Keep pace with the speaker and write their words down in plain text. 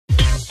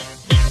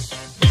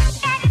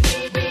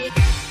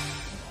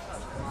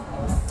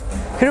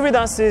Here with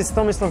us is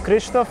Tomislav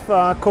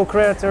Krištof,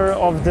 co-creator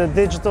of the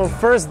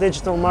first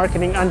digital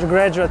marketing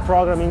undergraduate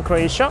program in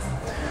Croatia.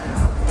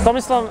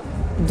 Tomislav,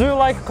 do you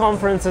like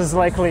conferences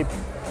like LEAP?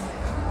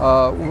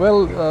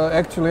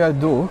 Actually I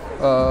do,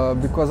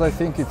 because I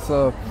think it's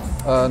a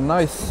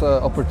nice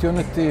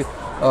opportunity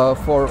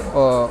for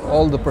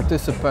all the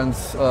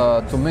participants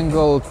to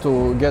mingle,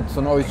 to get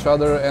to know each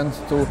other, and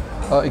to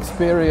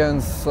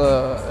experience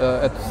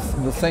at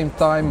the same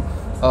time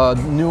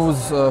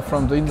news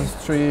from the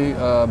industry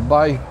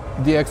by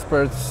the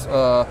experts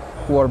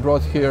who are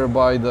brought here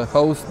by the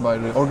host, by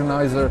the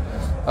organizer.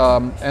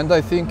 And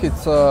I think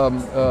it's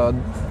the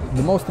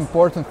most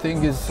important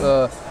thing is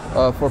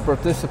for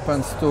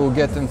participants to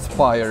get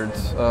inspired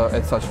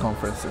at such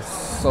conferences.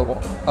 So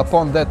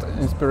upon that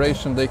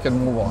inspiration they can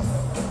move on.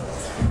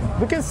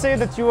 We can say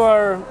that you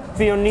are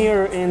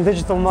pioneer in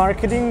digital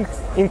marketing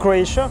in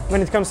Croatia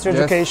when it comes to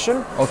education.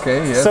 Yes. Okay,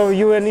 yes. So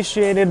you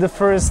initiated the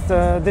first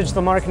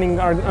digital marketing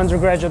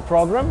undergraduate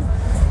program.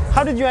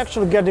 How did you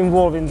actually get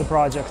involved in the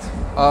project?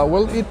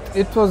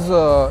 It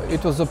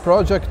was a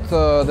project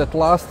that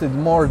lasted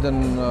more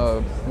than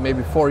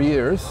maybe 4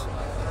 years.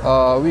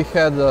 We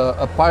had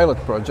a pilot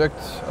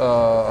project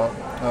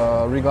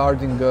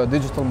regarding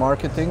digital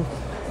marketing.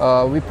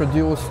 We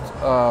produced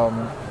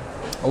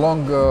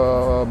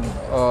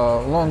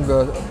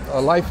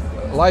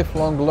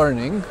lifelong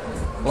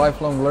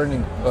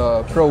learning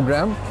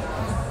program,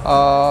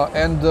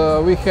 and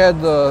we had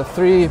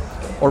 3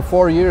 or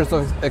 4 years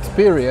of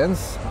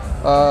experience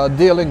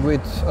dealing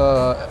with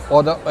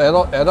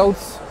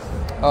adults,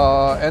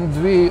 and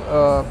we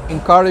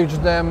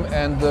encouraged them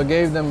and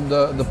gave them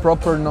the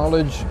proper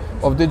knowledge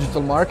of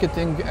digital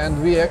marketing,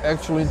 and we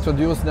actually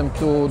introduced them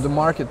to the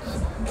market,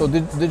 to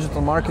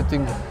digital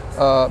marketing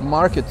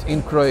market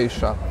in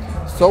Croatia.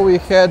 So we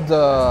had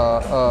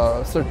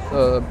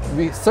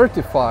we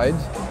certified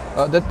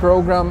that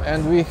program,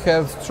 and we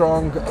have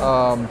strong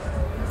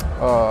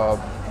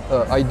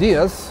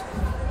ideas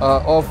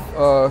of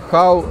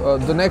how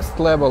the next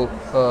level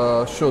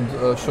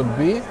should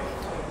be.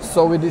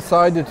 So we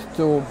decided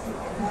to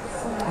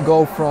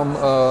go from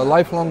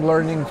lifelong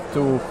learning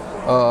to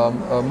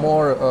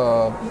more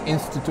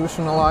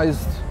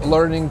institutionalized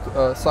learning,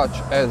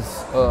 such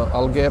as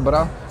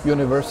Algebra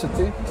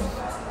University,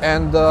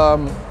 and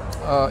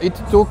it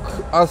took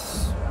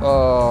us,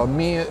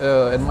 me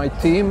and my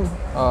team,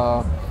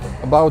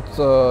 about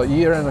a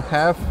year and a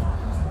half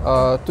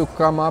to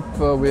come up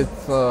with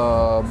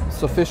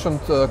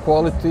sufficient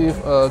quality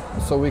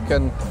so we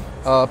can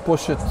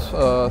push it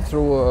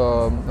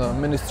through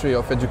Ministry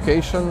of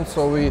Education.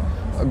 So we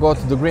got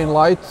the green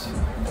light,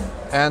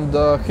 and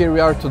here we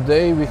are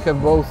today. We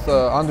have both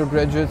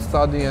undergraduate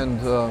study and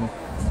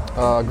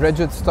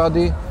graduate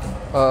study.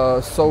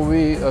 So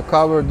we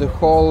cover the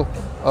whole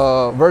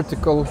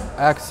vertical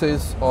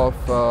axis of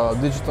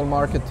digital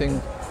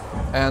marketing,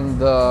 and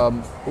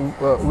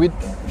we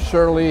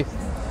surely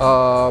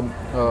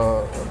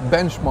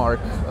benchmark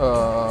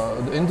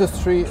the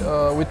industry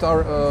with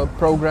our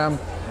program.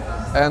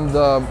 And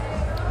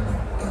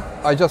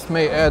I just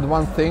may add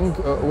one thing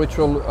which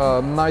will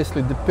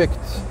nicely depict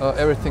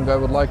everything I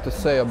would like to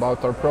say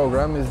about our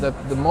program, is that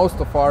the most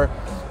of our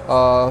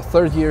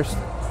third year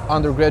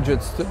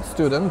undergraduate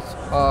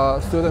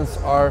students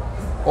are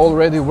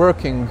already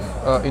working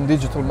in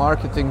digital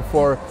marketing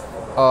for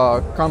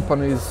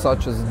companies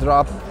such as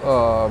DRAP,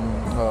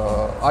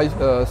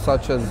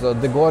 such as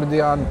The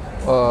Gordian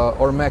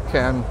or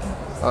McCann.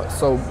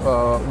 So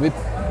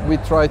we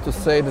try to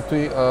say that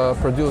we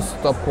produce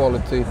top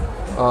quality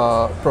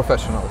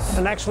professionals.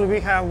 And actually we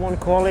have one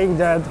colleague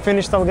that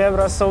finished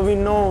Algebra, so we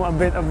know a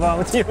bit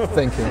about you.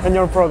 Thank you. And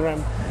your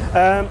program.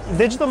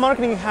 Digital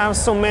marketing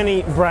has so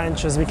many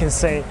branches, we can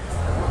say.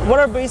 What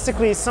are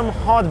basically some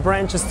hot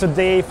branches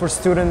today for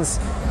students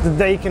that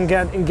they can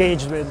get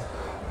engaged with?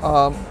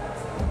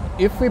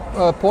 If we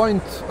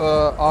point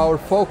our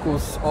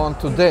focus on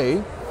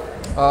today,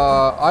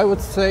 I would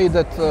say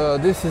that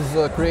this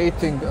is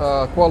creating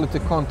quality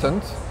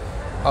content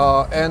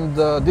and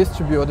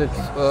distribute it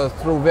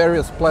through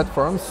various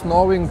platforms,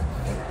 knowing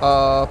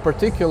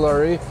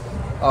particularly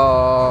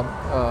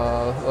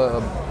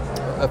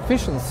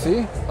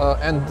efficiency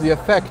and the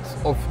effect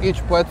of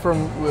each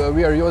platform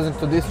we are using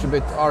to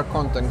distribute our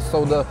content.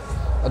 So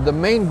the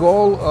main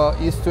goal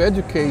is to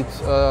educate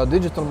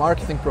digital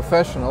marketing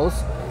professionals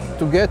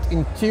to get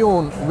in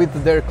tune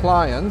with their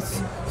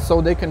clients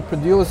so they can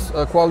produce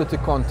quality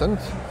content,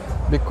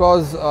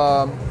 because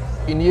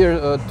in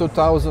year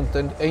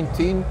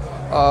 2018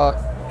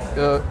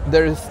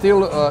 there is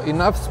still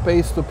enough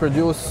space to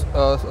produce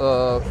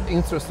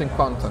interesting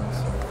content.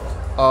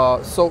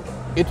 So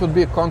it would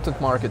be content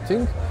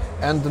marketing,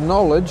 and the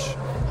knowledge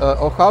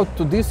of how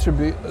to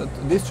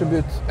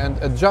distribute and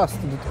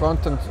adjust the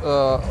content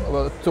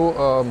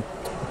to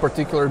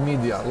particular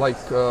media, like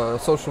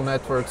social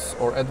networks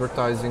or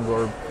advertising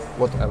or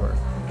whatever.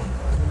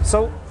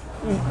 So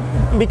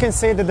we can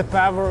say that the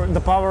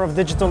power of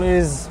digital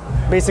is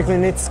basically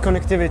in its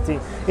connectivity.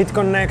 It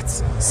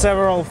connects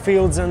several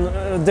fields and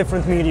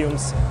different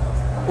mediums.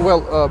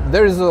 Well,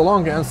 there is a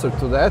long answer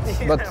to that,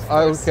 but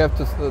I'll course. have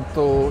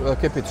to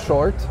keep it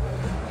short.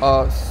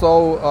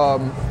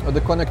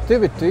 The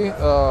connectivity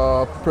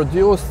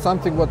produced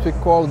something what we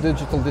call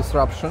digital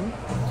disruption,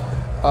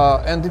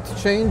 and it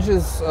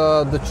changes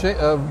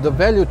the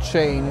value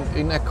chain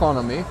in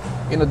economy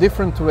in a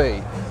different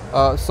way.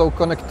 So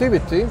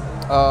connectivity,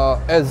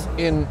 as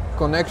in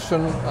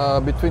connection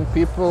between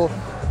people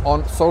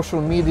on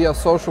social media,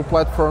 social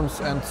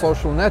platforms and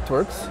social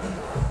networks,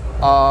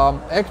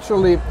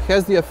 actually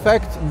has the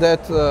effect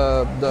that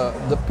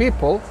the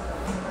people,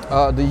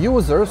 the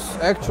users,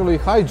 actually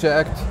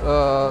hijacked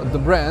the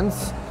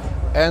brands,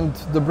 and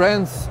the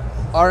brands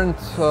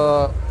aren't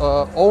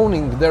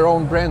owning their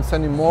own brands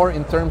anymore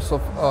in terms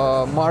of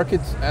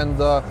market and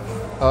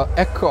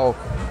echo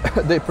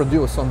they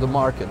produce on the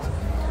market.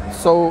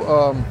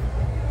 So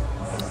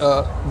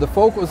the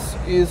focus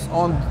is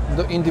on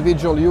the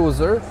individual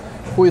user,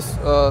 who is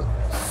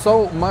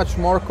so much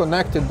more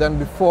connected than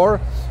before,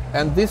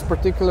 and this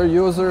particular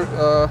user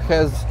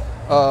has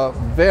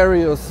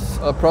various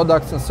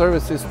products and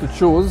services to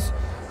choose,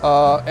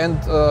 and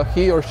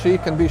he or she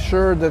can be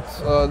sure that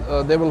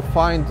they will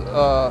find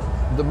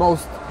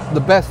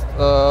the best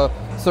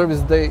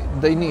service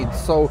they need.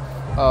 So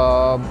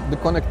the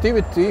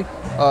connectivity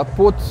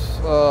puts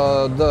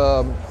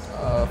the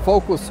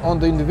focus on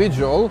the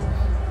individual,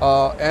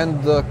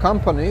 and the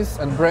companies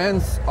and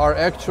brands are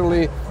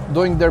actually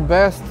doing their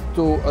best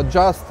to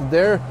adjust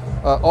their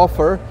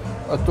offer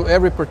to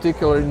every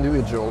particular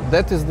individual.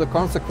 That is the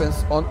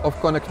consequence of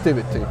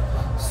connectivity.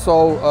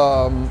 So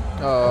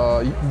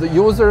the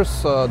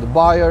users, the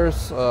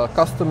buyers,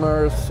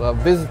 customers,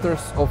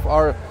 visitors of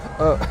our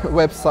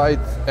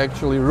website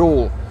actually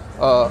rule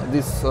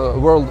this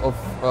world of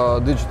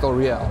digital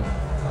realm.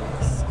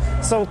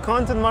 So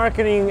content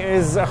marketing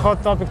is a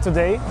hot topic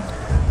today,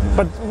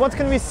 but what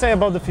can we say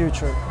about the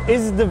future?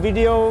 Is the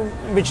video,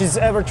 which is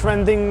ever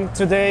trending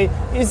today,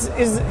 is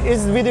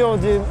video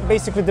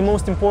basically the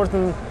most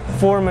important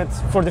format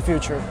for the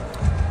future?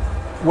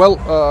 Well,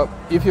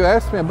 if you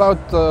ask me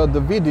about the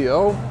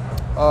video,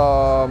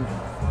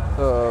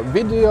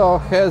 video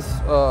has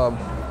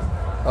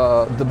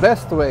the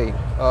best way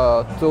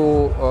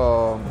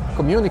to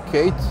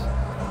communicate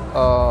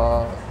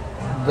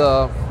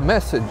the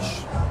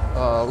message,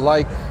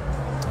 like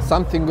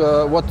something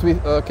what we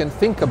can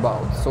think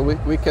about. So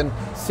we can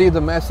see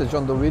the message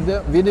on the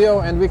video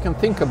and we can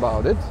think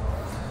about it.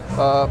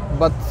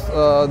 But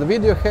the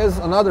video has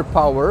another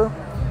power,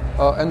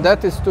 and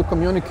that is to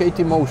communicate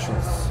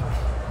emotions.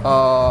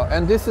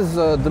 And this is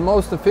the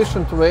most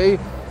efficient way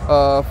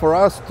for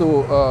us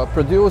to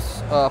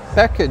produce a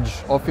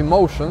package of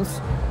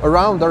emotions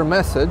around our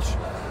message,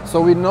 so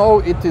we know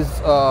it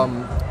is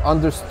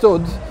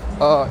understood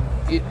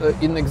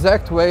in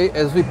exact way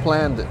as we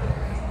planned it.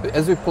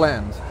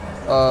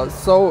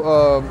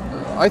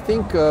 I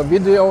think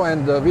video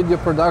and video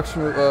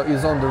production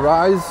is on the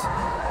rise,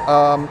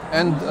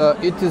 and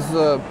it is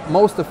the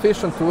most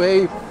efficient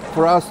way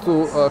for us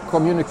to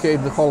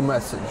communicate the whole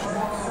message.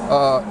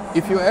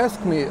 If you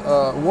ask me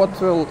what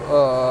will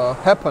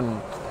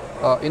happen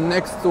in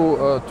next 2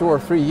 or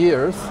 3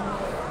 years,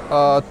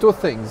 two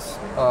things.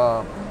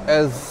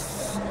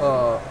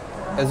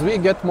 As we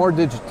get more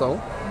digital,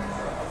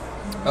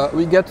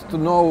 we get to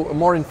know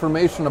more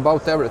information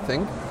about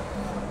everything,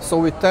 so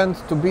we tend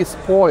to be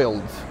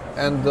spoiled,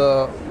 and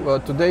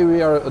today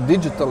we are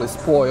digitally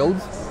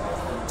spoiled,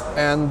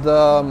 and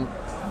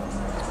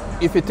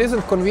if it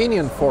isn't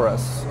convenient for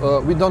us,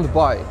 we don't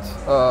buy it.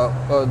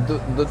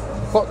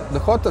 The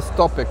hottest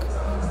topic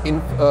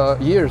in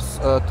years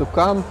to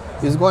come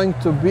is going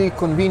to be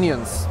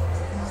convenience,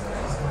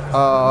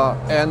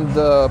 and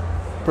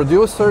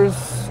producers,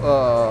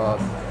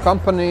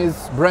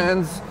 companies,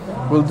 brands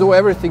will do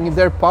everything in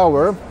their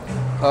power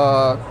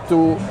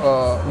to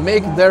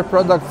make their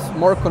products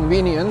more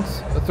convenient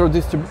through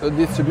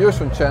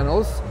distribution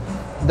channels.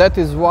 That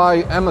is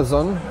why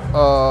Amazon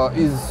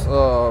is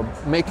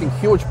making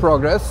huge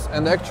progress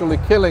and actually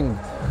killing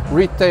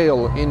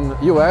retail in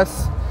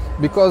US,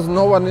 because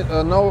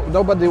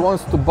nobody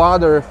wants to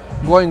bother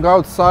going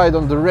outside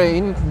on the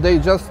rain. They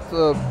just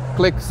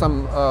click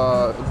some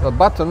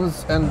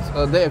buttons and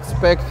they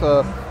expect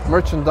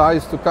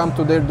merchandise to come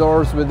to their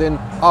doors within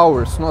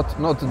hours,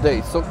 not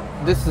days. So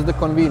this is the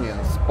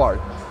convenience part.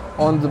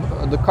 On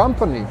the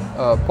company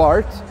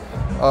part,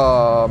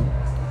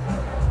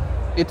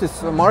 it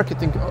is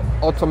marketing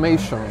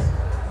automation.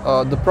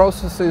 The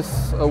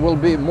processes will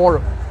be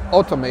more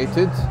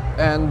automated,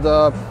 and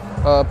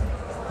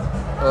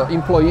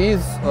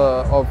employees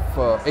of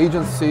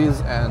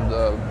agencies and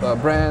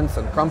brands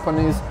and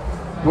companies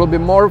will be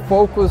more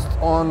focused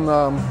on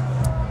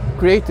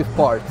creative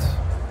part,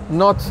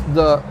 not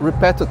the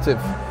repetitive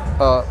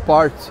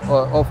part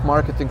of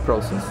marketing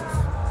processes.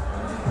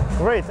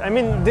 Great. I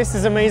mean, this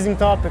is an amazing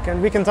topic,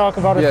 and we can talk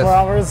about it for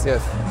hours,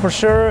 for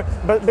sure.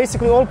 But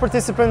basically, all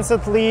participants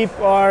at LEAP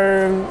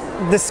are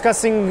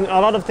discussing a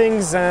lot of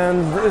things,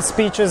 and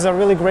speeches are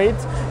really great.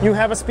 You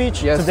have a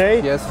speech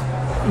today. Yes.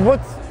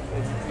 What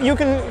you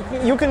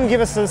can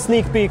give us a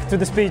sneak peek to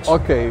the speech.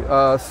 Okay,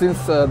 since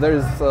there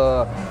is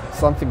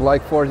something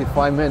like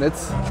 45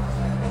 minutes,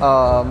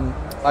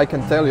 I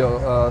can tell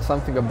you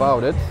something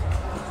about it.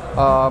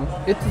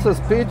 It is a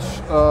speech,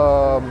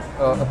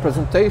 a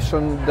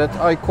presentation that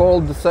I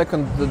called the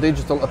second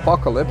digital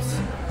apocalypse,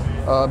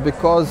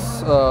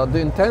 because the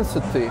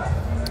intensity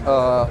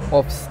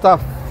of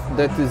stuff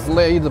that is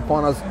laid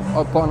upon us,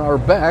 upon our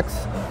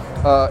backs,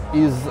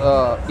 is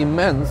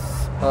immense,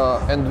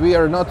 and we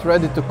are not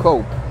ready to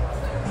cope.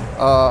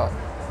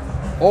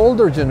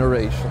 Older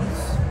generations,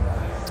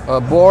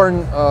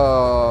 born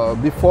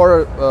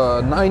before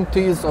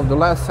 90s of the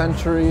last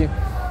century,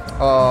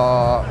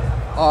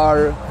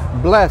 are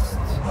blessed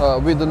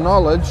with the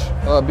knowledge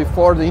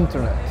before the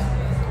internet.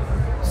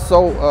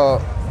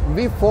 So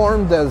we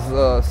formed as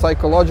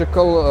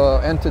psychological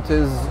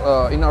entities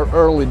in our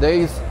early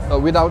days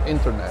without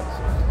internet.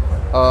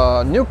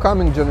 New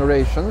coming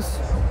generations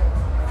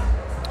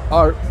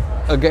are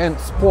again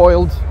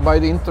spoiled by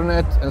the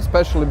internet, and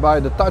especially by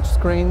the touch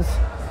screens,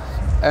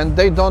 and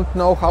they don't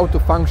know how to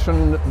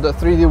function the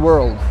 3D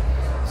world.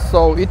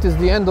 So it is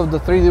the end of the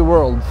 3D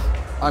world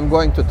I'm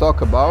going to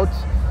talk about,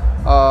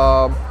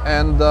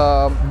 and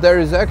there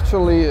is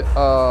actually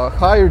a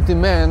higher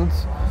demand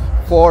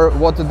for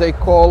what they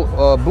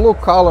call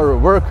blue-collar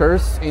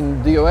workers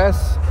in the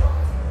US,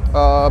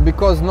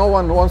 because no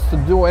one wants to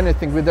do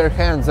anything with their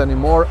hands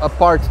anymore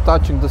apart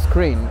touching the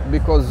screen,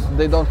 because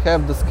they don't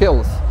have the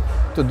skills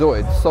to do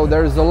it. So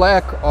there is a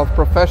lack of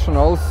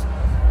professionals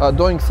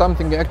doing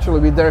something actually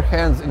with their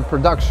hands in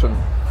production,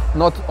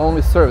 not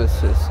only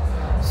services.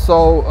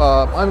 So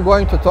I'm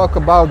going to talk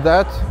about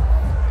that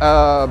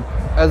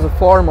as a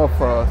form of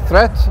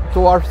threat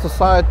to our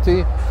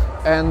society,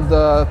 and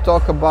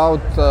talk about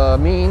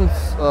means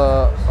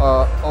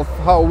of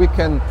how we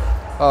can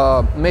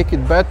make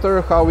it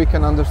better, how we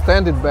can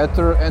understand it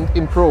better and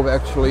improve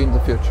actually in the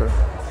future.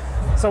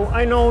 So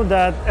I know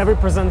that every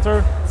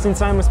presenter,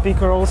 since I'm a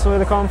speaker also at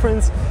the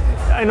conference,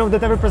 I know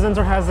that every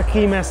presenter has a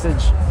key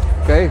message.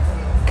 Okay.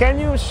 Can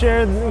you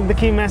share the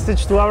key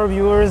message to our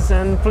viewers,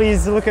 and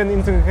please look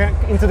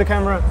into the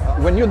camera?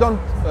 When you don't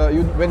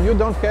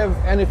have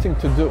anything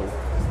to do,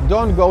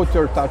 don't go to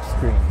your touch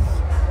screens.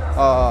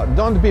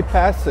 Don't be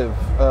passive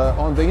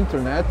on the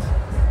internet,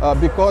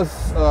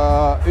 because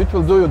it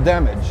will do you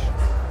damage.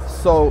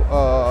 So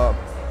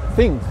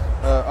think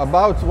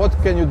about what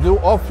can you do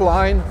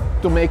offline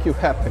to make you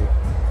happy,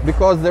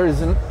 because there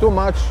is too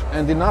much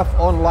and enough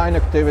online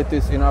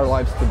activities in our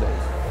lives today.